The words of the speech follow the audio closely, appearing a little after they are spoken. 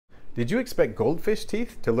Did you expect goldfish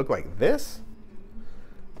teeth to look like this?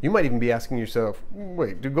 You might even be asking yourself,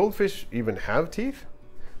 wait, do goldfish even have teeth?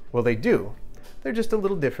 Well, they do. They're just a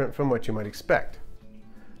little different from what you might expect.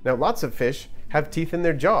 Now, lots of fish have teeth in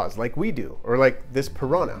their jaws like we do, or like this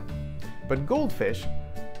piranha. But goldfish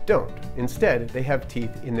don't. Instead, they have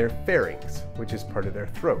teeth in their pharynx, which is part of their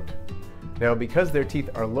throat. Now, because their teeth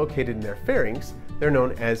are located in their pharynx, they're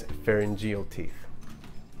known as pharyngeal teeth.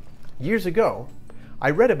 Years ago, I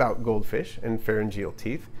read about goldfish and pharyngeal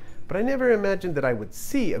teeth, but I never imagined that I would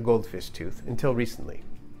see a goldfish tooth until recently.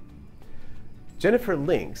 Jennifer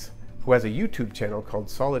Links, who has a YouTube channel called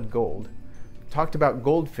Solid Gold, talked about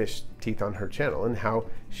goldfish teeth on her channel and how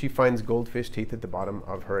she finds goldfish teeth at the bottom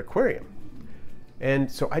of her aquarium.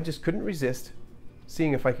 And so I just couldn't resist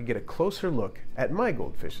seeing if I could get a closer look at my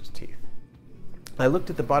goldfish's teeth. I looked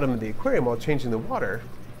at the bottom of the aquarium while changing the water.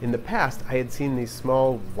 In the past, I had seen these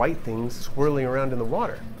small white things swirling around in the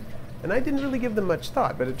water, and I didn't really give them much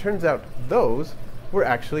thought, but it turns out those were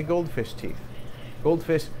actually goldfish teeth.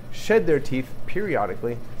 Goldfish shed their teeth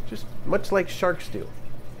periodically, just much like sharks do.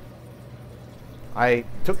 I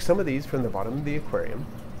took some of these from the bottom of the aquarium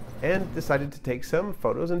and decided to take some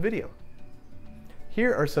photos and video.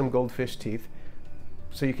 Here are some goldfish teeth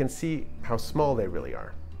so you can see how small they really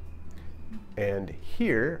are. And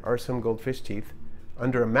here are some goldfish teeth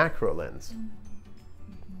under a macro lens.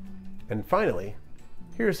 And finally,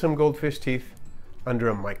 here are some goldfish teeth under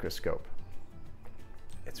a microscope.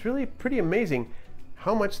 It's really pretty amazing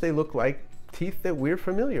how much they look like teeth that we're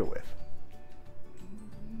familiar with.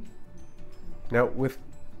 Now, with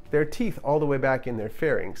their teeth all the way back in their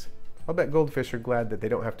pharynx, I'll bet goldfish are glad that they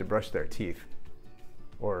don't have to brush their teeth.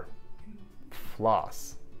 Or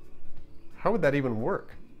floss. How would that even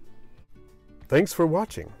work? Thanks for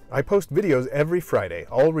watching. I post videos every Friday,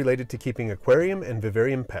 all related to keeping aquarium and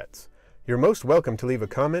vivarium pets. You're most welcome to leave a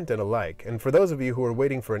comment and a like, and for those of you who are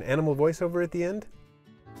waiting for an animal voiceover at the end,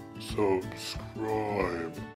 subscribe.